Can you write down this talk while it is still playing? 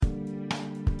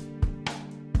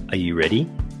Are you ready?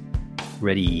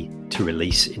 Ready to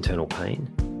release internal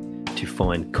pain? To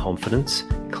find confidence,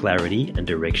 clarity, and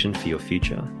direction for your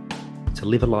future? To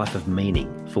live a life of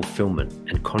meaning, fulfillment,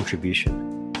 and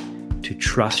contribution? To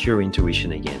trust your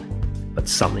intuition again, but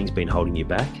something's been holding you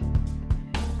back?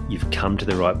 You've come to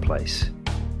the right place.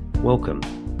 Welcome.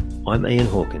 I'm Ian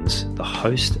Hawkins, the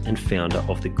host and founder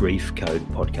of the Grief Code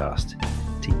podcast.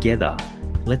 Together,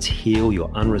 let's heal your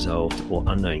unresolved or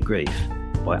unknown grief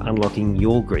by unlocking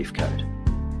your grief code.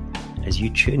 As you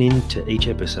tune in to each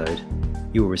episode,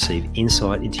 you will receive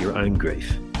insight into your own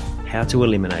grief, how to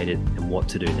eliminate it, and what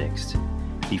to do next.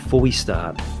 Before we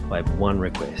start, I have one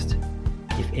request.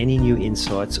 If any new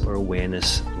insights or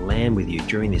awareness land with you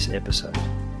during this episode,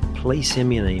 please send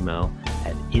me an email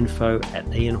at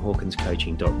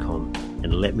info@ianhawkinscoaching.com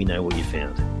and let me know what you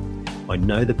found. I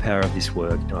know the power of this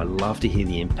work and I love to hear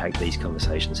the impact these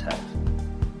conversations have.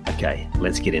 Okay,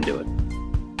 let's get into it.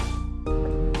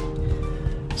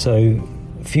 So,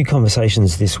 a few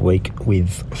conversations this week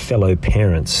with fellow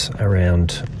parents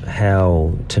around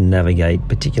how to navigate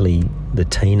particularly the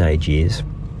teenage years.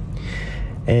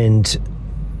 And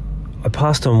I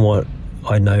passed on what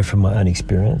I know from my own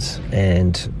experience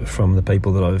and from the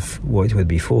people that I've worked with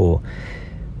before.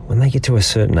 When they get to a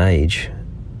certain age,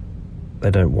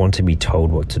 they don't want to be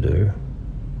told what to do.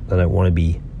 They don't want to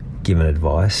be given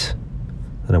advice.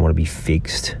 They don't want to be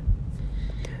fixed.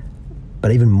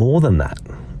 But even more than that,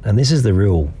 and this is the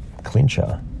real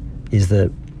clincher, is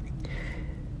that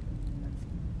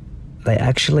they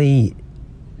actually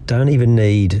don't even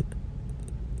need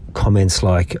comments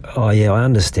like, oh yeah, I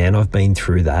understand, I've been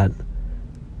through that.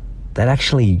 That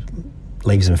actually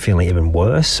leaves them feeling even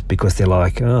worse because they're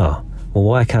like, oh, well,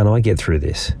 why can't I get through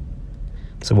this?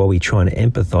 So while we're trying to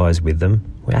empathise with them,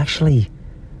 we actually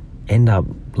end up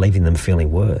leaving them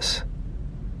feeling worse.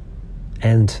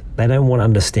 And they don't want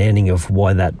understanding of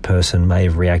why that person may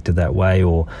have reacted that way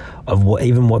or of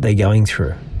even what they're going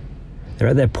through. They're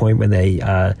at that point when they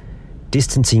are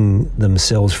distancing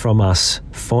themselves from us,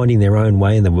 finding their own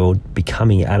way in the world,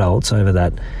 becoming adults over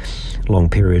that long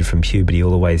period from puberty all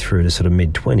the way through to sort of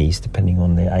mid-20s, depending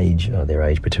on their age,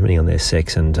 but depending on their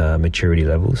sex and maturity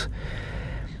levels.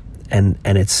 And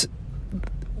it's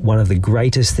one of the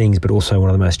greatest things, but also one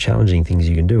of the most challenging things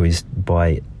you can do is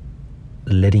by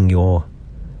letting your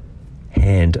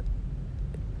hand,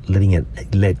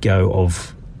 let go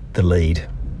of the lead,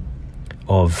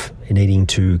 of needing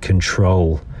to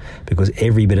control, because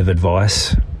every bit of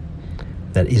advice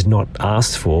that is not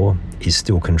asked for is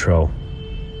still control.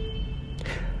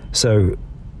 So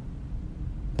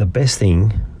the best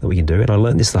thing that we can do, and I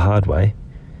learned this the hard way,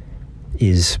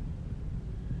 is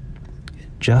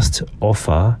just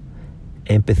offer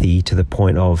empathy to the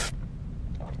point of,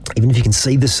 even if you can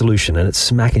see the solution and it's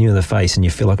smacking you in the face and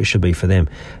you feel like it should be for them,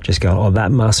 just go, oh, that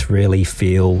must really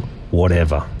feel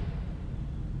whatever.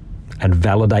 And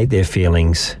validate their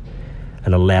feelings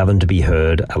and allow them to be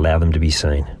heard, allow them to be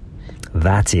seen.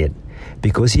 That's it.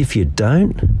 Because if you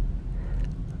don't,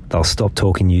 they'll stop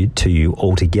talking to you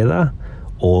altogether,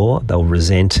 or they'll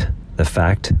resent the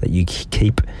fact that you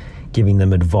keep giving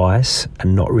them advice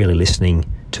and not really listening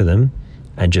to them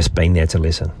and just being there to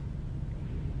listen.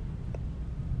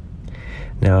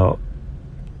 Now,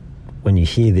 when you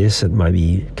hear this, it may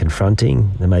be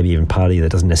confronting. There may be even part of you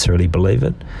that doesn't necessarily believe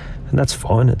it, and that's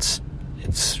fine. It's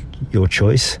your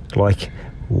choice. Like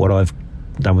what I've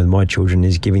done with my children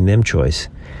is giving them choice,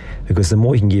 because the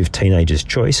more you can give teenagers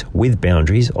choice with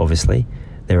boundaries, obviously,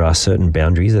 there are certain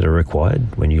boundaries that are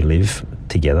required when you live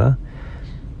together,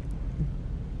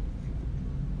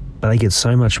 but they get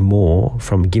so much more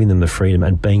from giving them the freedom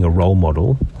and being a role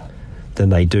model than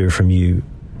they do from you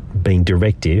being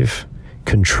directive,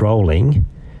 controlling,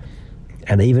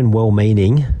 and even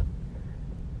well-meaning,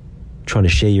 trying to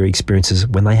share your experiences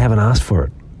when they haven't asked for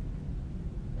it.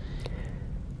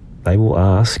 They will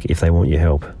ask if they want your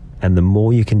help. And the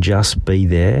more you can just be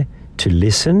there to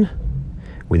listen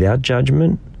without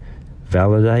judgment,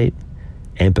 validate,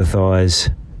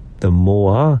 empathise, the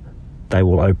more they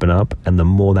will open up and the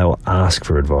more they will ask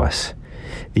for advice.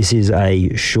 This is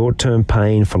a short-term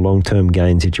pain for long-term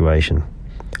gain situation,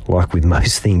 like with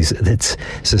most things that's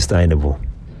sustainable.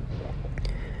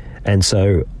 And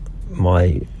so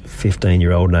my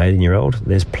 15-year-old and 18-year-old,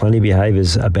 there's plenty of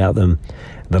behaviours about them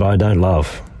that I don't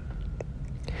love.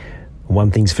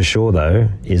 One thing's for sure, though,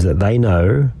 is that they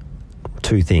know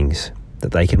two things: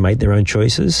 that they can make their own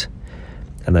choices,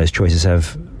 and those choices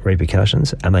have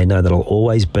repercussions, and they know that I'll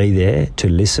always be there to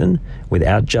listen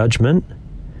without judgment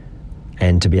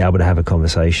and to be able to have a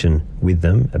conversation with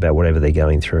them about whatever they're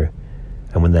going through.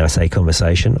 And when I say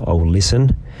conversation, I will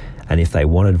listen, and if they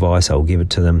want advice, I'll give it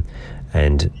to them,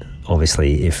 And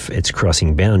obviously, if it's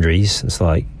crossing boundaries, it's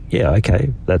like, yeah,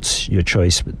 okay, that's your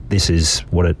choice. But this is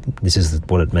what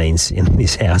it means in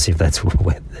this house if that's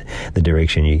the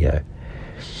direction you go.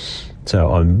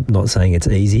 So I'm not saying it's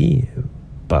easy,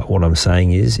 but what I'm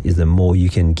saying is the more you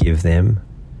can give them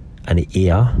an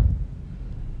ear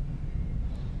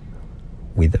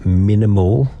with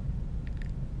minimal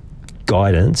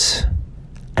guidance,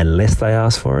 unless they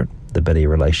ask for it, the better your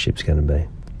relationship's going to be.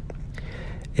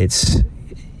 It's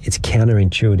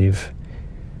counterintuitive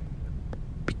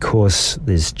because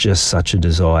there's just such a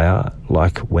desire,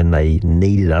 like when they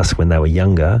needed us when they were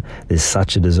younger, there's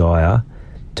such a desire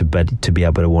to be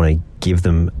able to want to give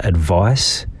them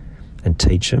advice and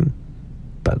teach them,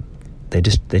 but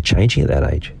they're changing at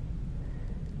that age.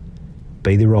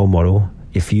 Be the role model.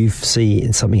 If you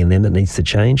see something in them that needs to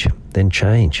change, then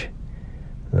change.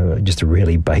 Just a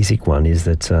really basic one is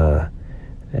that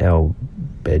our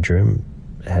bedroom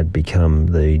had become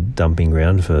the dumping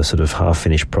ground for sort of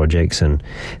half-finished projects and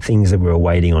things that were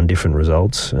waiting on different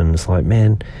results. And it's like,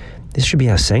 man, this should be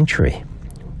our sanctuary.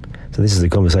 So this is the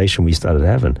conversation we started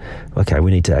having. Okay,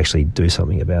 we need to actually do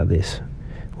something about this.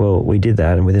 Well, we did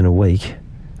that, and within a week,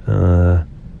 one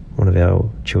of our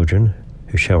children,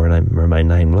 who shall remain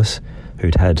nameless,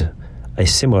 who'd had a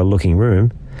similar-looking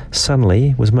room,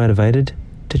 suddenly was motivated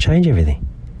to change everything.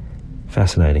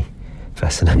 Fascinating.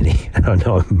 And I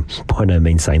know I'm by no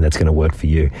means saying that's going to work for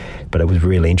you, but it was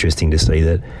really interesting to see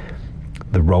that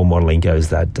the role modelling goes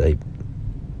that deep.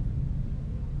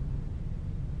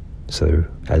 So,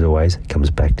 as always, it comes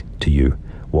back to you.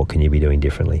 What can you be doing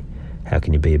differently? How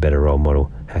can you be a better role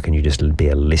model? How can you just be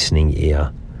a listening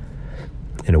ear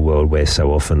in a world where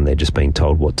so often they're just being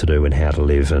told what to do and how to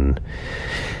live, and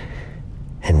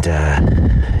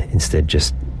instead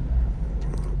just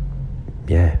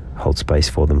hold space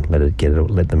for them, let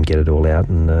them get it all out,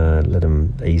 and let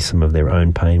them ease some of their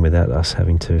own pain without us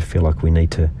having to feel like we need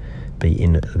to be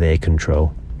in their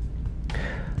control.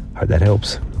 Hope that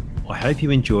helps. I hope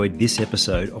you enjoyed this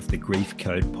episode of the Grief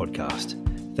Code podcast.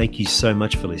 Thank you so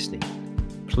much for listening.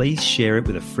 Please share it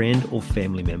with a friend or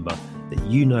family member that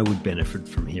you know would benefit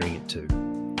from hearing it too.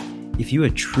 If you are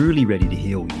truly ready to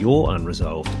heal your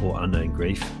unresolved or unknown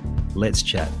grief, let's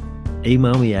chat.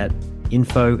 Email me at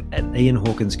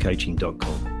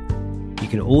info@ianhawkinscoaching.com. You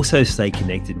can also stay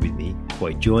connected with me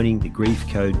by joining the Grief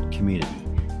Code community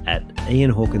at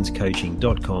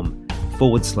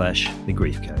ianhawkinscoaching.com/the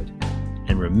Grief Code.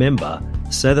 And remember,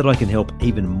 so that I can help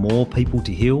even more people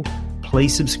to heal,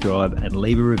 please subscribe and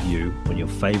leave a review on your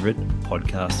favorite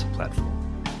podcast platform.